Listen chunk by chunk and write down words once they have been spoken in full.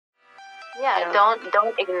Yeah, don't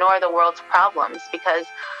ignore the world's problems because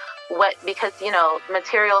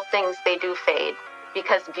material things, they do fade,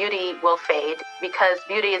 because beauty will fade, because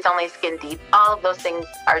beauty is only skin deep. All of those things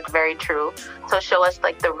are very true. So show us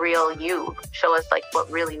like the real you. Show us like what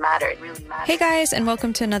really mattered. Hey guys, and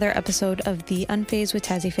welcome to another episode of the Unfazed with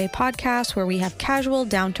Tazzy Faye podcast, where we have casual,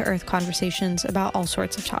 down-to-earth conversations about all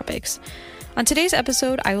sorts of topics. On today's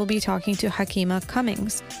episode, I will be talking to Hakima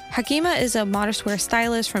Cummings. Hakima is a modest wear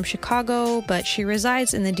stylist from Chicago, but she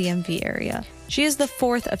resides in the DMV area. She is the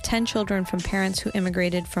fourth of 10 children from parents who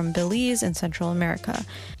immigrated from Belize in Central America.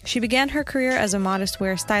 She began her career as a modest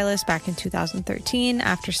wear stylist back in 2013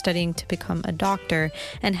 after studying to become a doctor,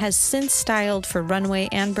 and has since styled for runway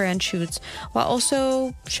and brand shoots while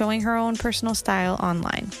also showing her own personal style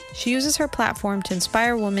online. She uses her platform to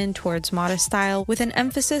inspire women towards modest style with an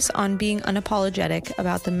emphasis on being unapologetic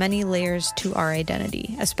about the many layers to our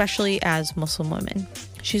identity, especially as Muslim women.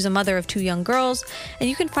 She's a mother of 2 young girls, and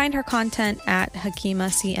you can find her content at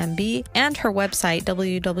Hakima CMB and her website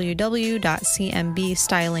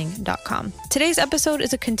www.cmbstyling.com. Today's episode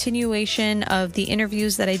is a continuation of the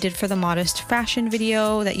interviews that I did for the Modest Fashion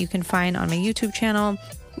video that you can find on my YouTube channel.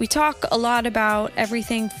 We talk a lot about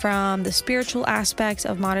everything from the spiritual aspects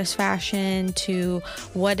of modest fashion to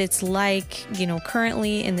what it's like,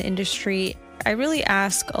 currently in the industry. I really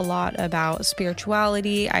ask a lot about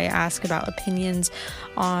spirituality. I ask about opinions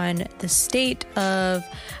on the state of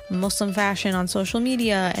Muslim fashion on social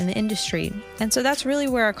media and the industry. And so that's really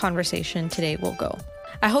where our conversation today will go.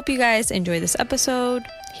 I hope you guys enjoy this episode.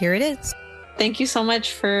 Here it is. Thank you so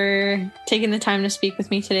much for taking the time to speak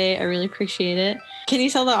with me today. I really appreciate it. Can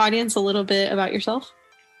you tell the audience a little bit about yourself?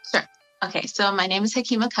 Sure. Okay, so my name is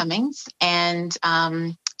Hakima Cummings, and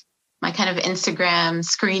my kind of Instagram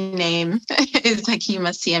screen name is Hakima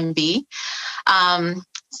CMB.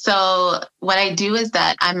 So what I do is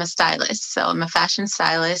that I'm a stylist. So I'm a fashion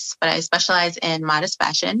stylist, but I specialize in modest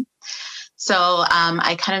fashion. So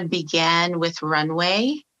I kind of began with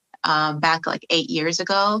runway back like 8 years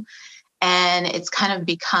ago. And it's kind of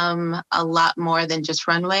become a lot more than just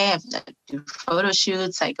runway. I do photo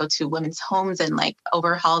shoots. I go to women's homes and like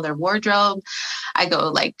overhaul their wardrobe. I go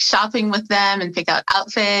like shopping with them and pick out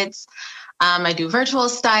outfits. I do virtual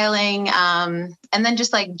styling, and then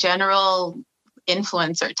just like general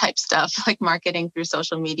influencer type stuff, like marketing through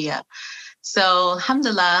social media. So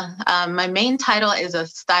alhamdulillah, my main title is a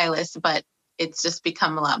stylist, but it's just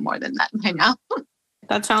become a lot more than that by now.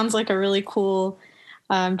 That sounds like a really cool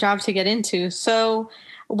job to get into. So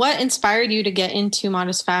what inspired you to get into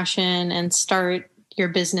modest fashion and start your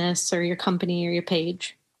business or your company or your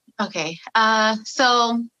page? Okay.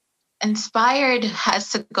 So inspired has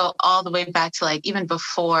to go all the way back to like even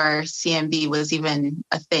before CMB was even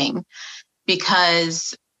a thing,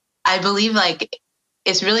 because I believe like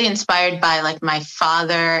it's really inspired by like my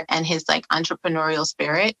father and his like entrepreneurial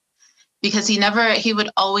spirit. Because he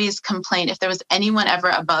would always complain if there was anyone ever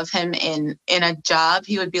above him in a job,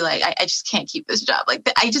 he would be like, I just can't keep this job. Like,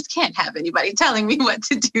 I just can't have anybody telling me what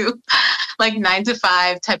to do. Like 9 to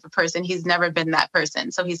 5 type of person. He's never been that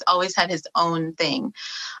person. So he's always had his own thing.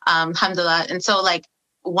 Alhamdulillah. And so like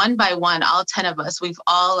one by one, all 10 of us, we've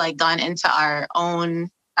all like gone into our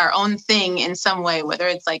own thing in some way, whether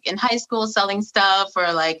it's like in high school selling stuff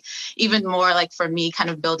or like even more like for me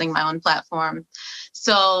kind of building my own platform.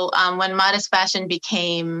 So when modest fashion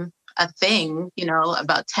became a thing,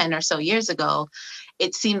 about 10 or so years ago,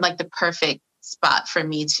 it seemed like the perfect spot for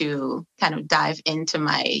me to kind of dive into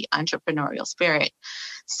my entrepreneurial spirit.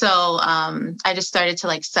 So I just started to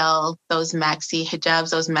like sell those maxi hijabs,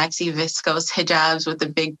 those maxi viscose hijabs with the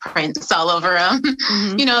big prints all over them,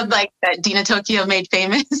 like that Dina Tokyo made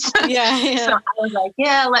famous. Yeah. So I was like,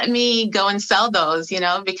 yeah, let me go and sell those,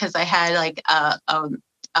 because I had like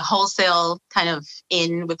a wholesale kind of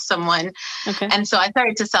in with someone. Okay. And so I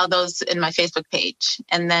started to sell those in my Facebook page.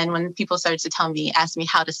 And then when people started to ask me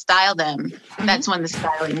how to style them, that's when the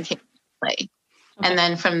styling came into play. Okay. And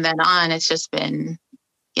then from then on, it's just been,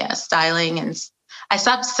 styling. And I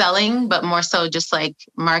stopped selling, but more so just like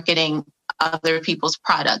marketing other people's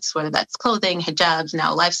products, whether that's clothing, hijabs,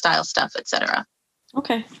 now lifestyle stuff, etc.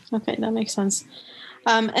 Okay, that makes sense.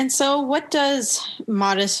 And so what does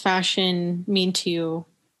modest fashion mean to you?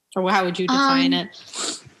 Or how would you define it?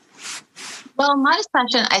 Well, modest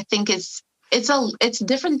fashion, I think it's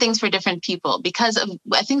different things for different people, because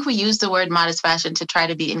I think we use the word modest fashion to try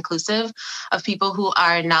to be inclusive of people who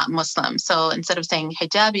are not Muslim. So instead of saying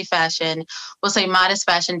hijabi fashion, we'll say modest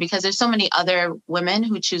fashion, because there's so many other women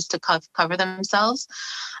who choose to cover themselves.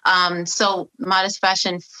 So modest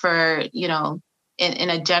fashion for, in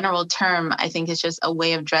a general term, I think is just a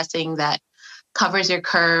way of dressing that covers your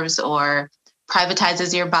curves or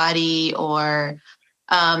privatizes your body or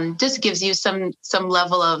just gives you some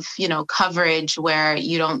level of, coverage where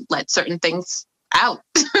you don't let certain things out.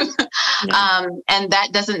 Yeah. And that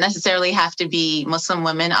doesn't necessarily have to be Muslim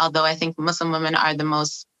women, although I think Muslim women are the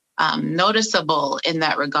most noticeable in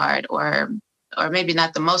that regard, or maybe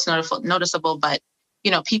not the most noticeable, but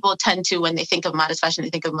people tend to, when they think of modest fashion, they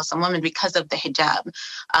think of Muslim women because of the hijab,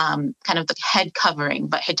 kind of the head covering.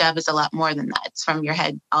 But hijab is a lot more than that. It's from your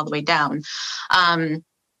head all the way down.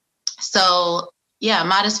 So yeah,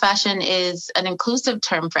 modest fashion is an inclusive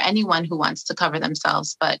term for anyone who wants to cover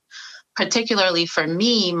themselves, but particularly for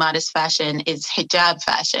me, modest fashion is hijab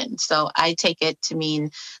fashion. So I take it to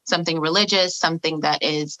mean something religious, something that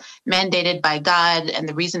is mandated by God. And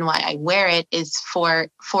the reason why I wear it is for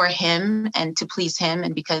him and to please him,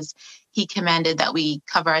 and because he commanded that we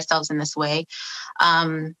cover ourselves in this way.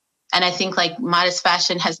 And I think like modest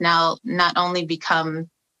fashion has now not only become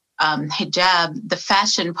hijab, the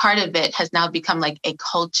fashion part of it has now become like a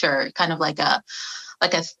culture, kind of like a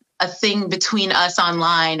thing between us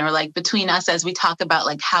online, or like between us as we talk about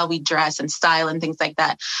like how we dress and style and things like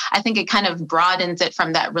that. I think it kind of broadens it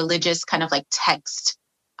from that religious kind of like text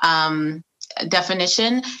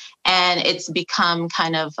definition, and it's become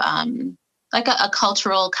kind of like a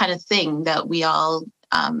cultural kind of thing that we all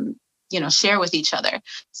share with each other.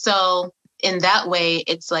 So in that way,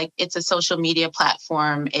 it's like, it's a social media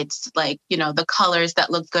platform. It's like, the colors that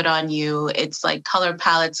look good on you. It's like color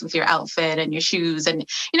palettes with your outfit and your shoes. And,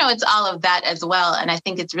 it's all of that as well. And I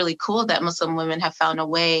think it's really cool that Muslim women have found a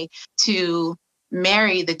way to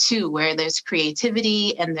marry the two, where there's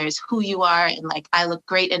creativity and there's who you are. And like, I look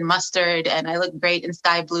great in mustard and I look great in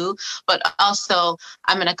sky blue, but also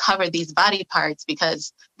I'm going to cover these body parts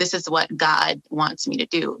because this is what God wants me to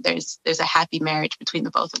do. There's a happy marriage between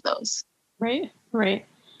the both of those. Right.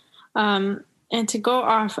 And to go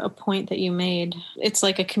off a point that you made, it's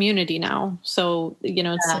like a community now. So,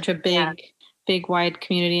 it's such a big, wide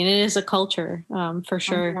community, and it is a culture, for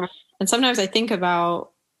sure. Mm-hmm. And sometimes I think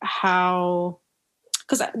about how,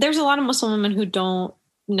 because there's a lot of Muslim women who don't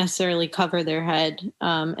necessarily cover their head,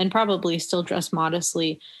 and probably still dress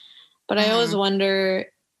modestly. But I always wonder,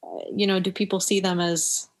 do people see them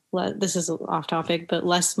as, this is off topic, but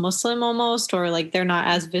less Muslim almost, or like they're not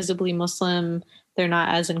as visibly Muslim, they're not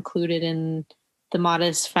as included in the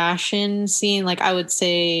modest fashion scene? Like I would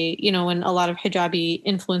say, when a lot of hijabi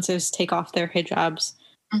influencers take off their hijabs,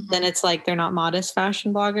 then it's like they're not modest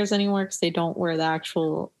fashion bloggers anymore because they don't wear the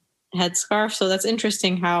actual headscarf. So that's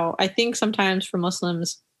interesting how I think sometimes for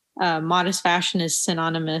Muslims, modest fashion is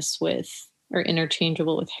synonymous with or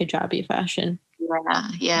interchangeable with hijabi fashion.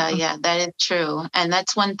 Yeah, that is true. And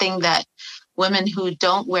that's one thing that women who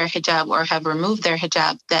don't wear hijab or have removed their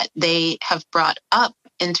hijab, that they have brought up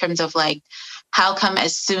in terms of like, how come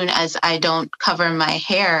as soon as I don't cover my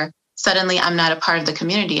hair, suddenly I'm not a part of the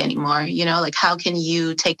community anymore? Like, how can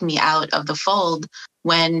you take me out of the fold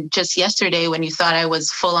when just yesterday, when you thought I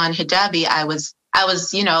was full on hijabi, I was,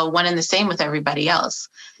 one and the same with everybody else.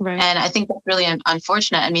 Right. And I think that's really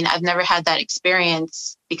unfortunate. I mean, I've never had that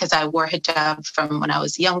experience because I wore hijab from when I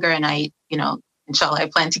was younger, and I, inshallah, I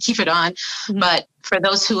plan to keep it on. Mm-hmm. But for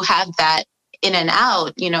those who have that in and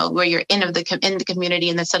out, where you're in the community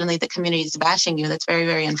and then suddenly the community is bashing you, that's very,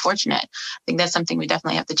 very unfortunate. I think that's something we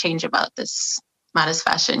definitely have to change about this modest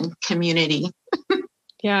fashion community.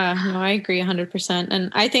 Yeah, no, I agree 100%.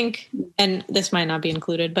 And I think, and this might not be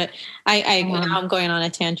included, but now I'm going on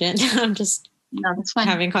a tangent. I'm just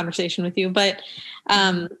having a conversation with you. But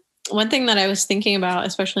one thing that I was thinking about,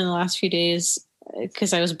 especially in the last few days,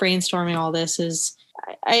 because I was brainstorming all this, is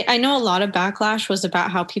I know a lot of backlash was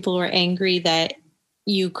about how people were angry that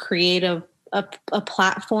you create a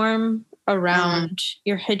platform around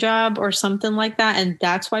your hijab or something like that. And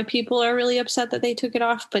that's why people are really upset that they took it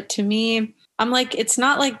off. But to me, I'm like, it's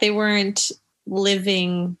not like they weren't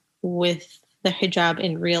living with the hijab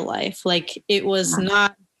in real life. Like it was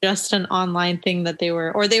not just an online thing that they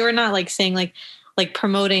were not like saying like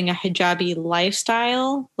promoting a hijabi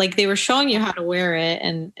lifestyle. Like they were showing you how to wear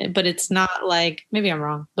it, but it's not like, maybe I'm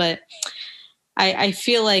wrong, but I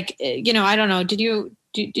feel like, I don't know. Did you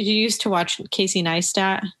used to watch Casey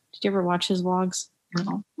Neistat? Did you ever watch his vlogs?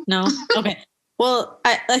 No? Okay. Well,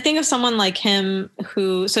 I think of someone like him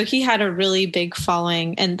so he had a really big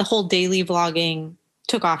following, and the whole daily vlogging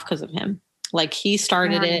took off because of him. Like he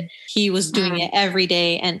started it, he was doing it every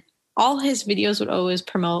day, and all his videos would always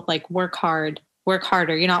promote like work harder.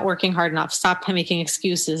 You're not working hard enough. Stop making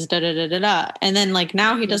excuses. And then like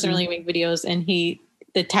now he doesn't really make videos, and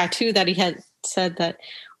the tattoo that he had said that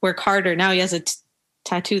work harder. Now he has a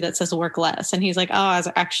tattoo that says work less. And he's like, oh, I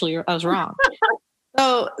was wrong.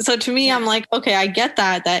 So to me, I'm like, okay, I get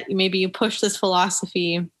that maybe you push this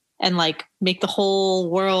philosophy and like make the whole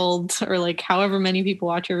world, or like however many people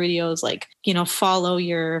watch your videos, like, follow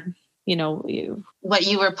your, what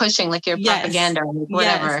you were pushing, like your propaganda, or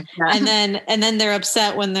whatever. Yes. Yeah. And then they're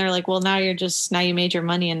upset when they're like, well, now you made your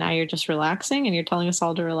money and now you're just relaxing and you're telling us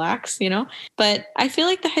all to relax, but I feel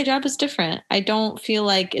like the hijab is different. I don't feel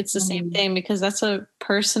like it's the same thing, because that's a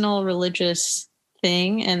personal religious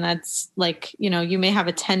thing. And that's like, you may have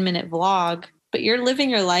a 10-minute vlog, but you're living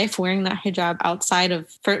your life wearing that hijab outside of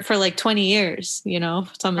for like 20 years,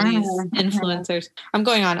 some of these influencers. I'm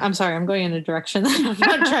going in a direction that I'm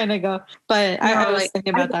not trying to go, but I was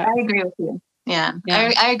thinking about that. I agree with you. Yeah.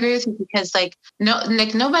 I agree with you, because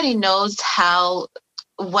nobody knows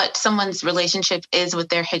what someone's relationship is with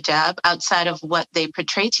their hijab outside of what they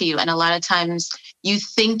portray to you. And a lot of times you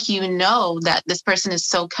think that this person is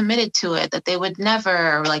so committed to it that they would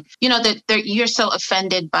never, that you're so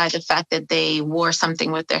offended by the fact that they wore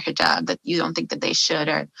something with their hijab that you don't think that they should,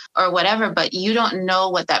 or whatever, but you don't know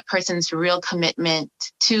what that person's real commitment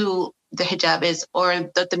to the hijab is, or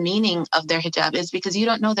the meaning of their hijab is, because you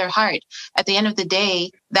don't know their heart. At the end of the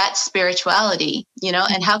day, that's spirituality,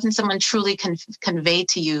 and how can someone truly convey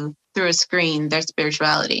to you through a screen their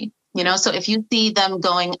spirituality, So if you see them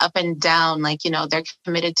going up and down, they're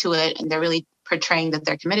committed to it and they're really portraying that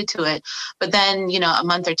they're committed to it, but then, a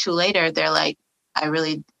month or two later, they're like, I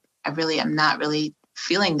really am not really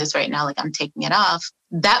feeling this right now. Like, I'm taking it off.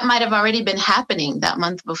 That might have already been happening that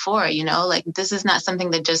month before, this is not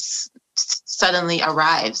something that just suddenly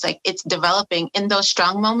arrives. Like, it's developing. In those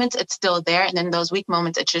strong moments, it's still there. And in those weak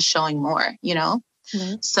moments, it's just showing more,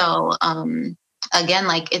 Mm-hmm. So, again,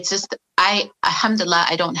 it's just, alhamdulillah,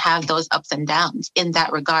 I don't have those ups and downs in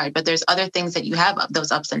that regard, but there's other things that you have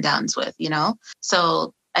those ups and downs with,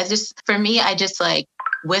 So for me, I just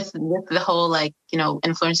with the whole,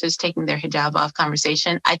 influencers taking their hijab off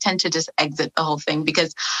conversation, I tend to just exit the whole thing,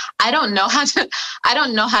 because I don't know how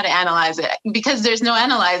to analyze it, because there's no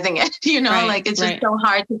analyzing it, Right, it's just so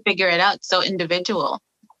hard to figure it out. So individual.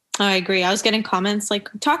 I agree. I was getting comments like,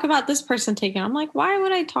 talk about this person taking it. I'm like, why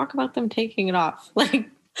would I talk about them taking it off?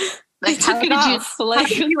 They took it off.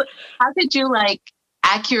 How could you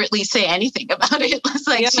accurately say anything about it?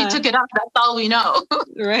 It's she took it off. That's all we know.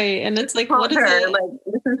 Right. And it's like, what is it?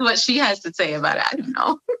 This is what she has to say about it. I don't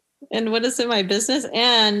know. And what is in my business?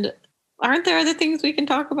 And aren't there other things we can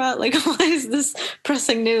talk about? Why is this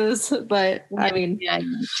pressing news? But yeah,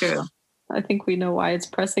 true. I think we know why it's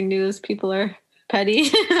pressing news. People are petty.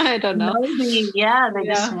 I don't know. Maybe, they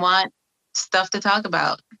just want stuff to talk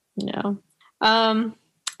about. Yeah.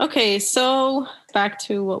 Okay, so back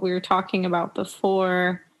to what we were talking about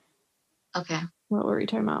before. Okay. What were we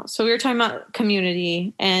talking about? So we were talking about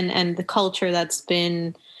community and the culture that's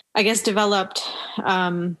been, I guess, developed,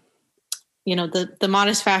 the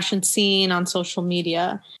modest fashion scene on social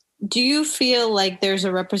media. Do you feel like there's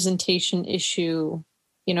a representation issue,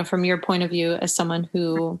 from your point of view as someone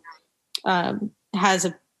who has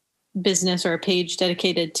a business or a page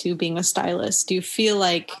dedicated to being a stylist? Do you feel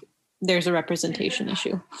like there's a representation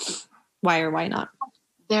issue? Why or why not?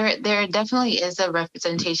 There definitely is a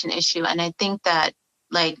representation issue. And I think that,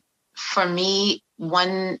 for me,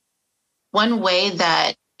 one way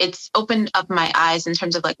that it's opened up my eyes in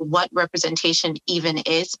terms of what representation even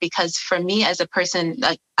is, because for me as a person,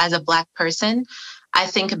 as a Black person, I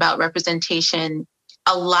think about representation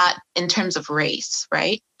a lot in terms of race,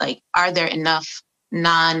 right? Are there enough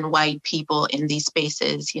non-white people in these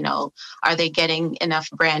spaces? Are they getting enough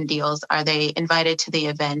brand deals? Are they invited to the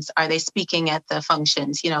events? Are they speaking at the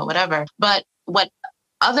functions? Whatever. But what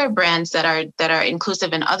other brands that are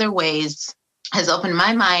inclusive in other ways has opened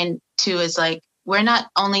my mind to is we're not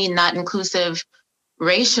only not inclusive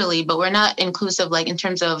racially, but we're not inclusive in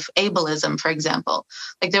terms of ableism, for example.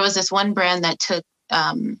 There was this one brand that took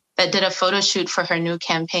that did a photo shoot for her new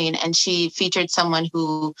campaign, and she featured someone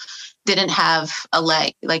who didn't have a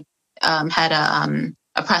leg, had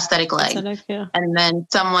a prosthetic leg, and then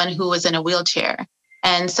someone who was in a wheelchair,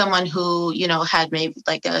 and someone who, had maybe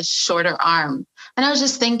a shorter arm. And I was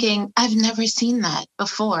just thinking, I've never seen that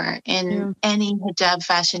before in any hijab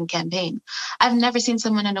fashion campaign. I've never seen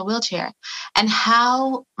someone in a wheelchair. And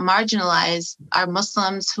how marginalized are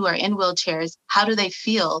Muslims who are in wheelchairs? How do they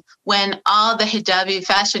feel when all the hijabi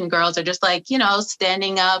fashion girls are just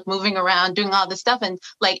standing up, moving around, doing all this stuff? And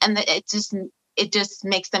it just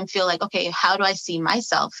makes them feel okay, how do I see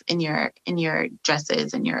myself in your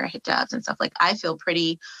dresses and your hijabs and stuff? I feel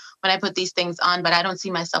pretty when I put these things on, but I don't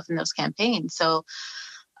see myself in those campaigns. So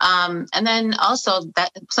And then also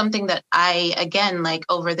that something that I, again, like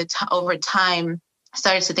over time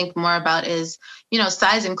started to think more about is,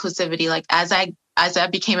 size inclusivity. Like as I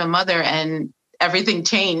became a mother and everything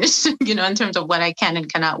changed, in terms of what I can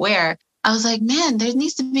and cannot wear, I was like, man, there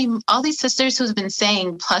needs to be all these sisters who've been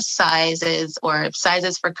saying plus sizes or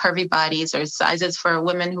sizes for curvy bodies or sizes for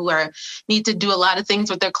women who need to do a lot of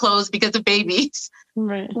things with their clothes because of babies.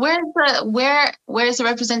 Right. Where's the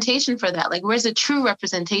representation for that? Like, where's the true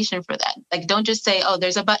representation for that? Like, don't just say, oh,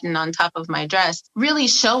 there's a button on top of my dress. Really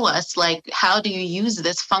show us, like, how do you use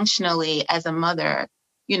this functionally as a mother,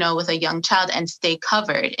 with a young child and stay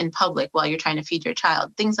covered in public while you're trying to feed your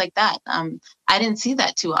child, things like that. I didn't see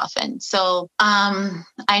that too often. So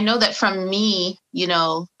I know that from me,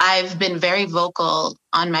 I've been very vocal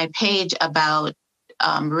on my page about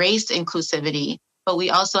race inclusivity, but we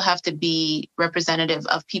also have to be representative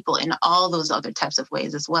of people in all those other types of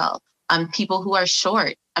ways as well. People who are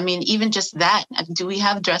short. I mean, even just that. Do we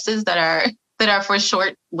have dresses that are for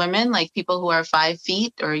short women, like people who are 5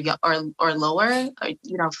 feet or lower, or 5,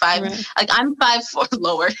 right. Like I'm 5'4"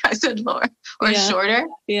 lower. I said lower or shorter.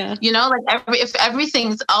 Yeah. Like if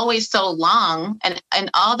everything's always so long and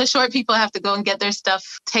all the short people have to go and get their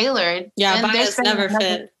stuff tailored. Yeah, bias never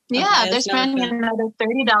fit. Yeah, they're spending another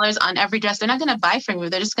 $30 on every dress. They're not going to buy from you.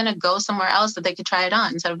 They're just going to go somewhere else that they could try it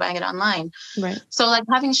on instead of buying it online. Right. So like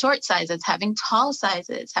having short sizes, having tall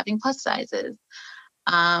sizes, having plus sizes,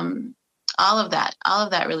 all of that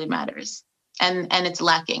really matters. And it's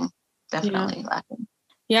lacking, definitely lacking.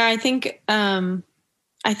 Yeah, I think I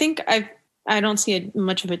don't see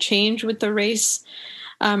much of a change with the race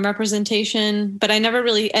representation, but I never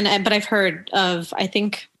really, but I've heard of, I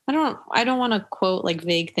think, I don't want to quote like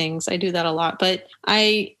vague things. I do that a lot, but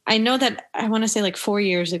I know that I want to say like 4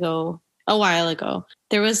 years ago, a while ago,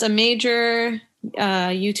 there was a major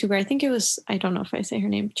YouTuber. I think it was, I don't know if I say her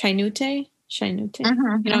name, Chainute.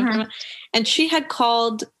 Mm-hmm. And she had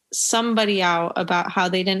called somebody out about how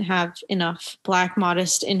they didn't have enough Black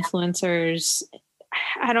modest influencers.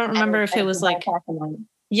 I don't remember if it was like,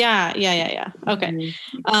 yeah. Okay.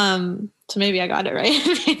 Mm-hmm. So maybe I got it right.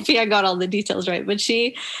 Maybe I got all the details right, but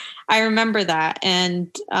I remember that.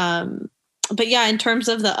 And, but yeah, in terms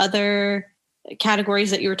of the other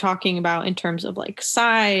categories that you were talking about in terms of like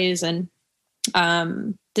size and,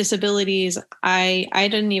 disabilities, I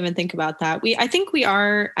didn't even think about that.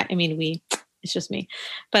 It's just me,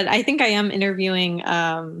 but I think I am interviewing,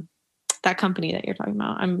 that company that you're talking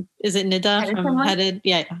about. Is it Nida from Headed?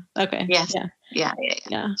 Yeah. Okay. Yes. Yeah.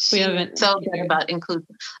 We haven't. So good about inclusion.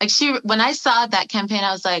 Like when I saw that campaign,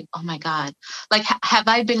 I was like, oh my God, like, have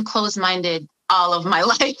I been closed-minded all of my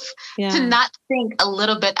life to not think a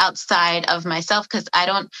little bit outside of myself? Because I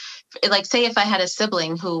don't, like, say if I had a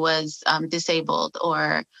sibling who was disabled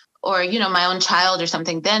or my own child or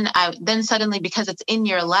something, then suddenly, because it's in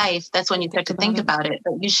your life, that's when you start to think about it.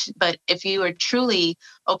 But if you are truly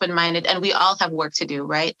open-minded, and we all have work to do,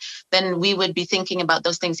 right? Then we would be thinking about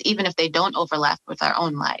those things, even if they don't overlap with our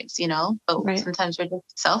own lives, but sometimes we're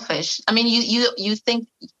just selfish. I mean, you think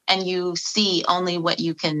and you see only what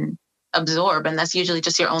you can absorb, and that's usually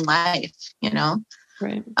just your own life,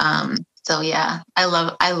 Right. So yeah, I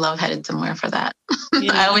love Headed Somewhere for that.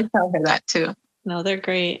 I always tell her that too. No, they're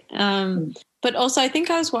great. But also I think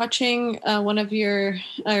I was watching one of your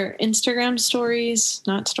Instagram stories,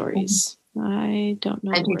 not stories. I don't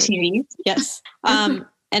know. IGTV. Yes. And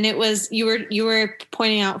it was, you were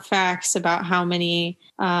pointing out facts about how many,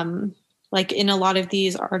 like in a lot of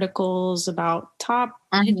these articles about top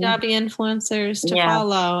hijabi influencers to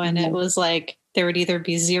follow. And it was like, there would either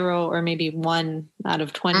be 0 or maybe 1 out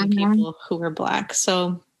of 20 people who were Black.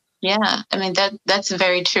 So yeah, I mean, that's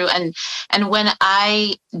very true. And when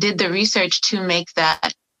I did the research to make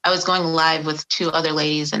that, I was going live with 2 other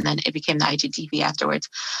ladies, and then it became the IGTV afterwards.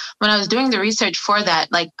 When I was doing the research for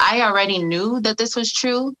that, like, I already knew that this was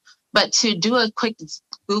true, but to do a quick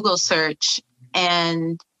Google search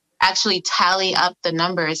and actually tally up the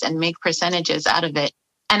numbers and make percentages out of it.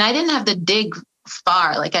 And I didn't have to dig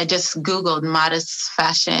far. Like, I just Googled modest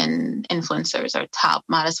fashion influencers or top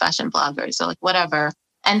modest fashion bloggers or like whatever.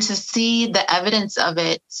 And to see the evidence of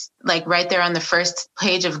it, like right there on the first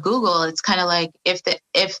page of Google, it's kind of like, if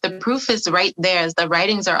the proof is right there, as the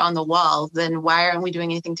writings are on the wall, then why aren't we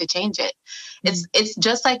doing anything to change it? It's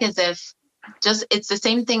just like as if, it's the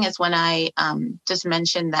same thing as when I just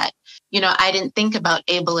mentioned that, I didn't think about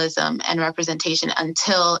ableism and representation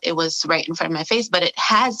until it was right in front of my face, but it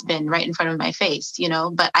has been right in front of my face,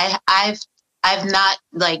 but I've not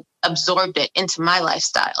like absorbed it into my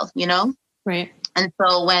lifestyle, Right. And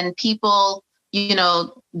so when people, when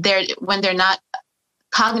they're not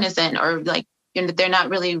cognizant or like they're not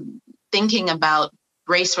really thinking about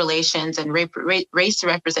race relations and race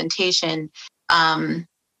representation,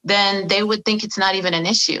 then they would think it's not even an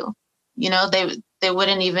issue. They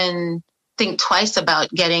wouldn't even think twice about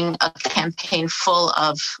getting a campaign full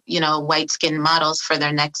of, white skinned models for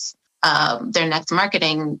their next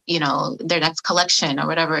marketing, their next collection or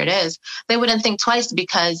whatever it is. They wouldn't think twice,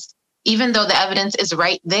 because even though the evidence is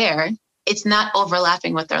right there, it's not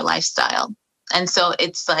overlapping with their lifestyle. And so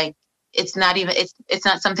it's like, it's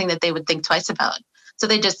not something that they would think twice about. So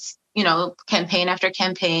they just, campaign after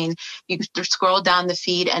campaign, you scroll down the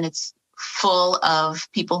feed and it's full of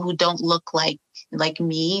people who don't look like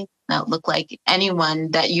me, not look like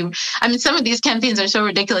anyone some of these campaigns are so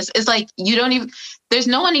ridiculous. It's like, there's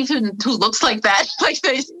no one even who looks like that.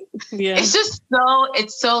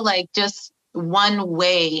 It's so like just one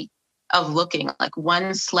way of looking, like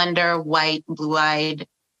one slender, white, blue-eyed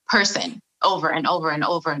person over and over and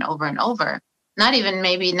over and over and over. Not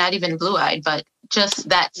even blue-eyed, but just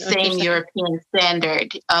that same European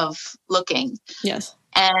standard of looking. Yes.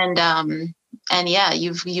 And yeah,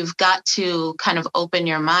 you've got to kind of open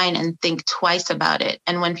your mind and think twice about it.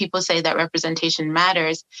 And when people say that representation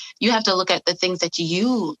matters, you have to look at the things that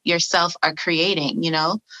you yourself are creating,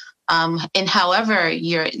 and however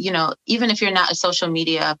you're, even if you're not a social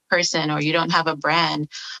media person or you don't have a brand,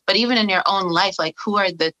 but even in your own life, like who are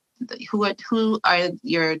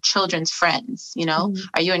your children's friends? Mm-hmm.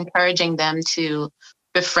 Are you encouraging them to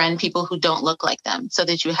befriend people who don't look like them so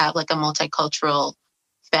that you have like a multicultural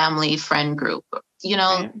family friend group,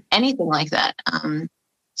 right. Anything like that.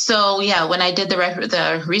 So yeah, when I did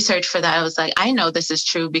the research for that, I was like, I know this is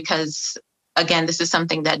true because, again, this is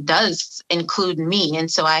something that does include me. And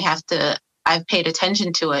so I've paid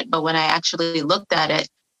attention to it. But when I actually looked at it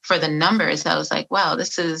for the numbers, I was like, wow,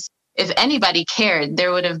 if anybody cared,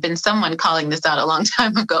 there would have been someone calling this out a long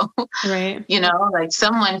time ago. Right. Like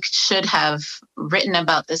someone should have written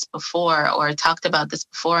about this before or talked about this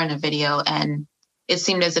before in a video. And it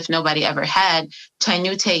seemed as if nobody ever had.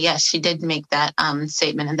 Chainute, yes, she did make that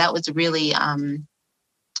statement. And that was really, I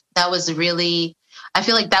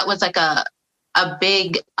feel like that was like a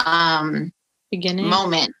big beginning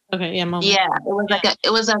moment. Okay. Yeah. Moment. Yeah.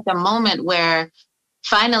 It was like a moment where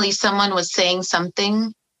finally someone was saying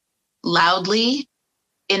something loudly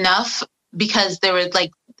enough, because there were like,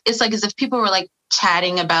 it's like as if people were like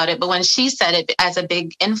chatting about it. But when she said it as a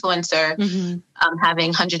big influencer, mm-hmm.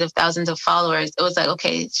 Having hundreds of thousands of followers, it was like,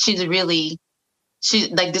 okay, this is really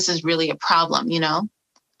a problem,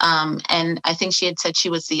 and I think she had said she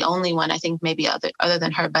was the only one, I think maybe other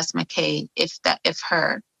than her, Bess McKay, if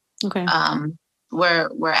her, okay,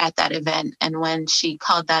 were at that event. And when she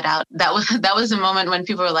called that out, that was a moment when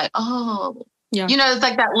people were like, oh, yeah, it's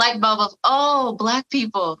like that light bulb of, oh, Black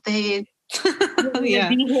people, they yeah.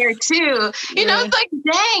 be here too. It's like,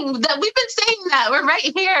 dang, that we've been saying that. We're right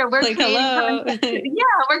here. We're like, creating hello. content. Yeah,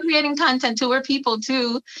 we're creating content too. We're people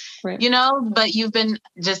too. Right. But you've been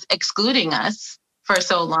just excluding us for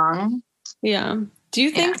so long. Yeah. Do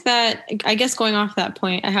you think that, I guess going off that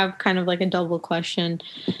point, I have kind of like a double question.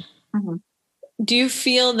 Mm-hmm. Do you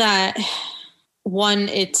feel that, one,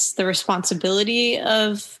 it's the responsibility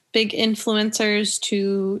of big influencers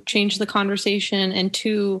to change the conversation, and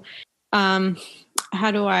two,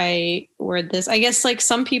 how do I word this? I guess like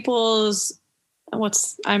some people's,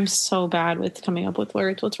 I'm so bad with coming up with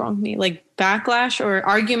words. What's wrong with me? Like backlash or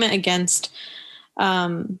argument against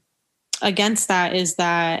that is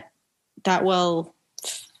that, well,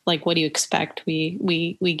 like, what do you expect?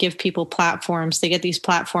 We give people platforms. They get these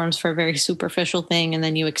platforms for a very superficial thing. And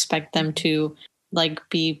then you expect them to like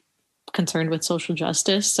be concerned with social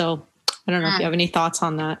justice. So I don't know if you have any thoughts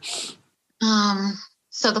on that.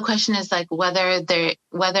 So the question is like whether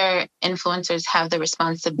influencers have the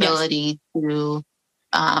responsibility to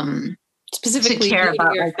specifically to care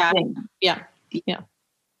about like things. Yeah.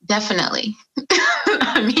 Definitely.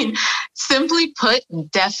 I mean, simply put,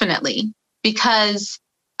 definitely, because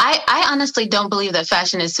I honestly don't believe that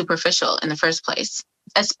fashion is superficial in the first place,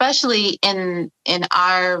 especially in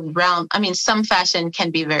our realm. I mean, some fashion can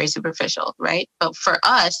be very superficial, right? But for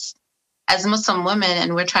us as Muslim women,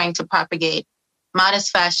 and we're trying to propagate modest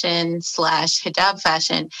fashion / hijab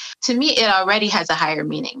fashion, to me, it already has a higher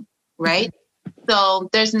meaning, right? So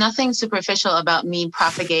there's nothing superficial about me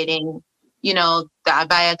propagating, the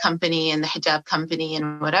abaya company and the hijab company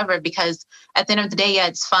and whatever, because at the end of the day, yeah,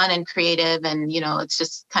 it's fun and creative and, it's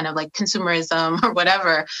just kind of like consumerism or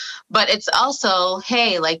whatever. But it's also,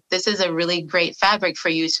 hey, like this is a really great fabric for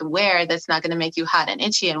you to wear that's not going to make you hot and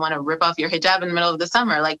itchy and want to rip off your hijab in the middle of the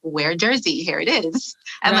summer. Like wear jersey, here it is.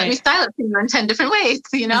 And let me style it for you in 10 different ways,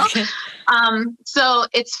 Okay. So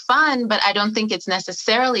it's fun, but I don't think it's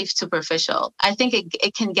necessarily superficial. I think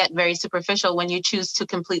it can get very superficial when you choose to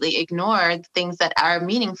completely ignore things that are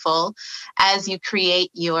meaningful as you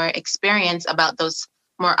create your experience about those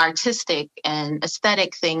more artistic and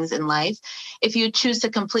aesthetic things in life. If you choose to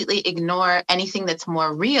completely ignore anything that's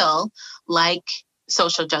more real, like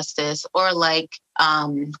social justice or like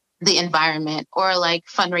the environment or like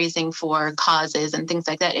fundraising for causes and things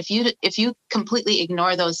like that. If you completely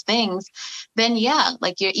ignore those things, then yeah,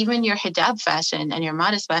 like even your hijab fashion and your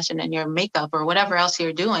modest fashion and your makeup or whatever else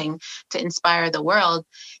you're doing to inspire the world,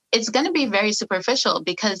 it's going to be very superficial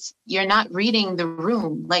because you're not reading the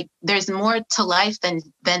room. Like there's more to life than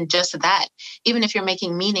just that. Even if you're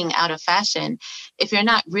making meaning out of fashion, if you're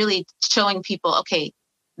not really showing people, okay,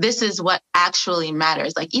 this is what actually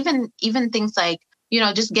matters. Like even things like,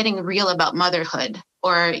 just getting real about motherhood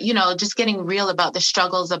or, just getting real about the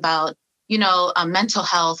struggles about, mental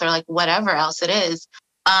health or like whatever else it is.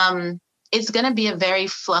 It's going to be a very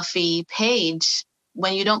fluffy page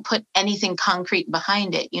when you don't put anything concrete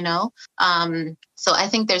behind it, So I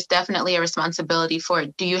think there's definitely a responsibility for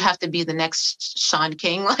it. Do you have to be the next Sean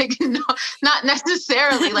King? Like, no, not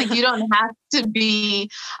necessarily. Like, you don't have to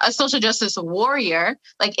be a social justice warrior.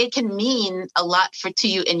 Like, it can mean a lot to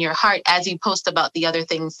you in your heart as you post about the other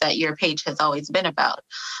things that your page has always been about.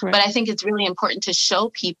 Right. But I think it's really important to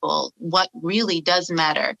show people what really does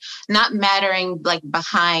matter, not mattering like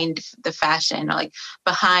behind the fashion or like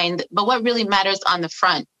behind, but what really matters on the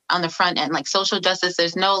front end. Like social justice,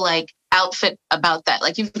 there's no like outfit about that.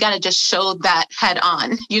 Like you've got to just show that head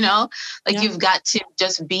on, You've got to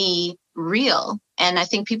just be real. And I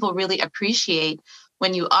think people really appreciate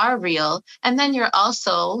when you are real. And then you're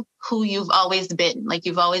also who you've always been. Like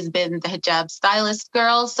you've always been the hijab stylist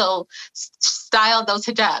girl. So style those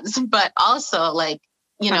hijabs, but also like,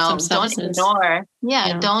 don't ignore,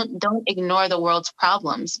 don't ignore the world's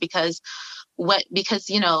problems because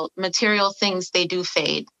material things, they do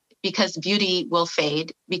fade. Because beauty will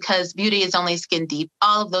fade, because beauty is only skin deep.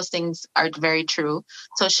 All of those things are very true.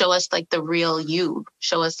 So show us like the real you,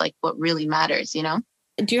 show us like what really matters,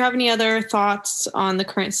 Do you have any other thoughts on the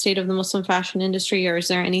current state of the Muslim fashion industry, or is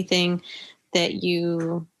there anything that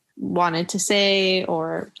you wanted to say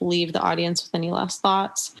or leave the audience with any last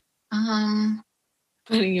thoughts?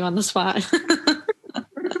 Putting you on the spot.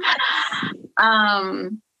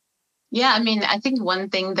 Yeah, I mean, I think one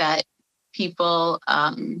thing that people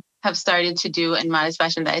have started to do in modest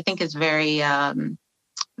fashion that I think is very,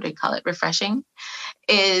 refreshing,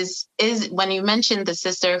 is when you mentioned the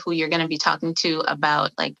sister who you're going to be talking to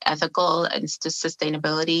about like ethical and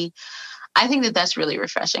sustainability. I think that that's really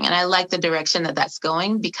refreshing. And I like the direction that that's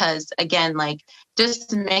going because, again, like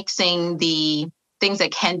just mixing the things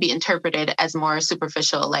that can be interpreted as more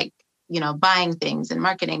superficial, like, buying things and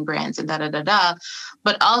marketing brands and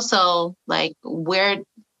but also like where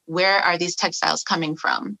are these textiles coming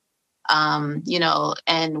from?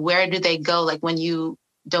 And where do they go? Like when you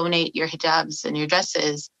donate your hijabs and your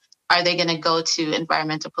dresses, are they going to go to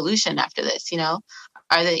environmental pollution after this?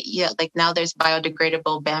 Are they, like now there's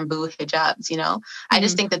biodegradable bamboo hijabs, Mm-hmm. I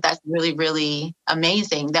just think that that's really, really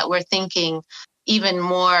amazing that we're thinking even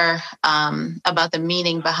more about the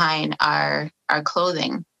meaning behind our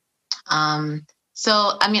clothing.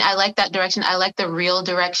 So, I mean, I like that direction. I like the real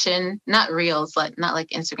direction, not reels, like not like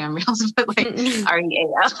Instagram reels, but like REAL.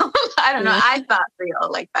 I don't know. I thought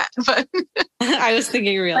real like that, but I was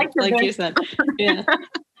thinking real, like you said. Yeah.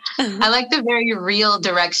 I like the very real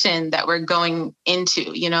direction that we're going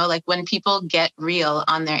into, like when people get real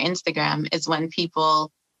on their Instagram is when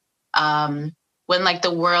people, when like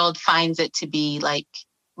the world finds it to be like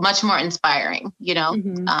much more inspiring,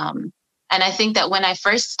 Mm-hmm. And I think that when I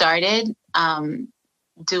first started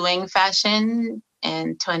doing fashion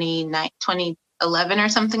in 2011 or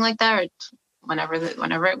something like that, or whenever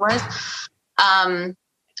it was,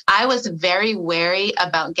 I was very wary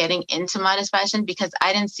about getting into modest fashion because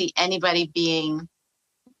I didn't see anybody being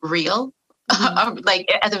real. Mm-hmm. Like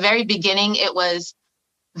at the very beginning, it was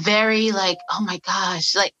very like, oh my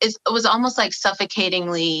gosh, like it was almost like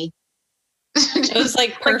suffocatingly. It was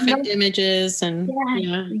like perfect images and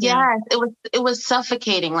it was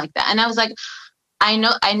suffocating like that. And I was like, I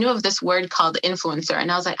knew of this word called influencer,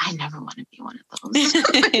 and I was like, I never want to be one of those.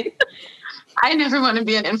 I never want to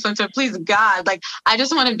be an influencer. Please God. Like, I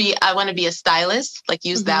want to be a stylist. Like,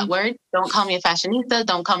 use that word. Don't call me a fashionista.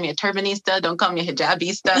 Don't call me a turbanista. Don't call me a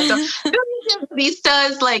hijabista. Don't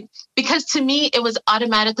hijabistas. Like, because to me, it was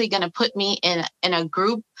automatically going to put me in a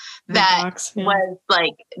group that was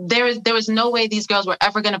like, there was no way these girls were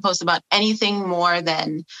ever going to post about anything more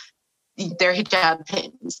than their hijab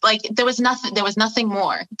pins. Like, there was nothing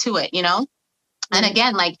more to it, you know? And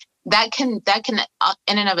again, like, that can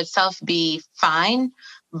in and of itself be fine,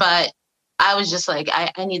 but I was just like,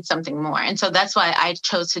 I need something more. And so that's why I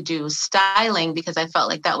chose to do styling, because I felt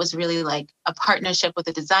like that was really like a partnership with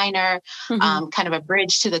a designer, kind of a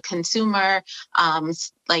bridge to the consumer,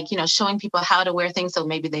 like, you know, showing people how to wear things so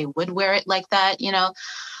maybe they would wear it like that, you know.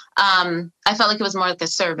 I felt like it was more like a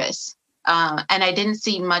service. And I didn't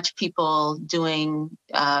see much people doing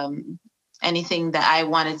anything that I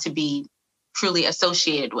wanted to be truly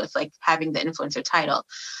associated with, like having the influencer title.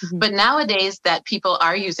 But nowadays that people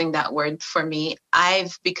are using that word for me,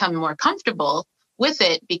 I've become more comfortable with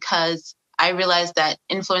it, because I realize that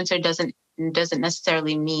influencer doesn't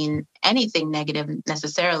necessarily mean anything negative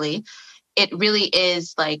necessarily. It really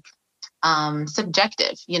is like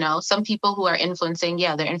subjective, you know. Some people who are influencing,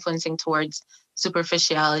 they're influencing towards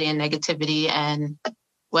superficiality and negativity and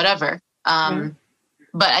whatever.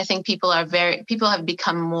 But I think people have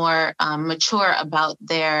become more mature about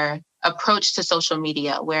their approach to social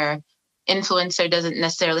media, where influencer doesn't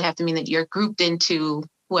necessarily have to mean that you're grouped into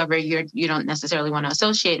whoever you don't necessarily want to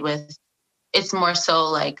associate with. It's more so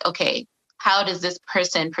like, okay, how does this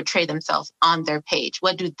person portray themselves on their page?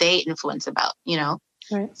 What do they influence about, you know?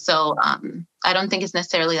 Right. So I don't think it's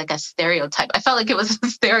necessarily like a stereotype. I felt like it was a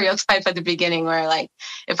stereotype at the beginning, where like,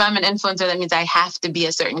 if I'm an influencer, that means I have to be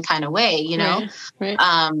a certain kind of way, you know? Right.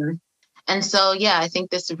 And so, I think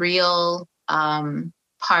this real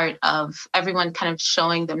part of everyone kind of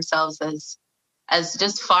showing themselves as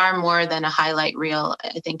just far more than a highlight reel,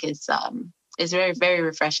 I think is very, very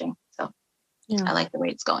refreshing. So I like the way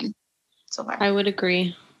it's going so far. I would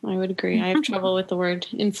agree. I have trouble with the word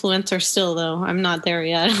influencer still, though. I'm not there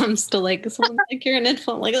yet. I'm still like, someone's like, you're an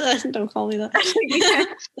influencer. Like, don't call me that. It's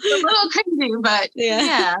a little crazy, but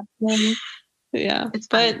yeah.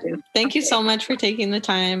 But thank you so much for taking the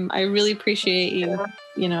time. I really appreciate you,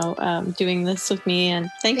 doing this with me. And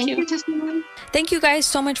thank you. Thank you guys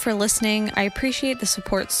so much for listening. I appreciate the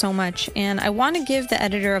support so much. And I want to give the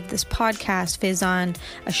editor of this podcast, Faizan,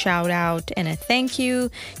 a shout out and a thank you.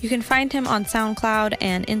 You can find him on SoundCloud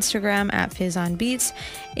and Instagram at Faizan Beats.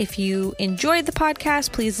 If you enjoyed the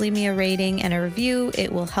podcast, please leave me a rating and a review.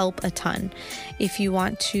 It will help a ton. If you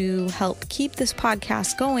want to help keep this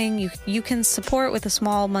podcast going, you can support with a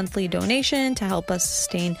small monthly donation to help us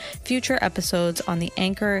sustain future episodes on the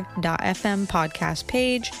anchor.fm podcast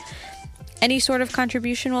page. Any sort of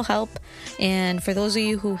contribution will help. And for those of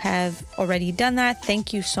you who have already done that,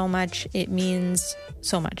 thank you so much. It means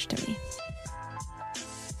so much to me.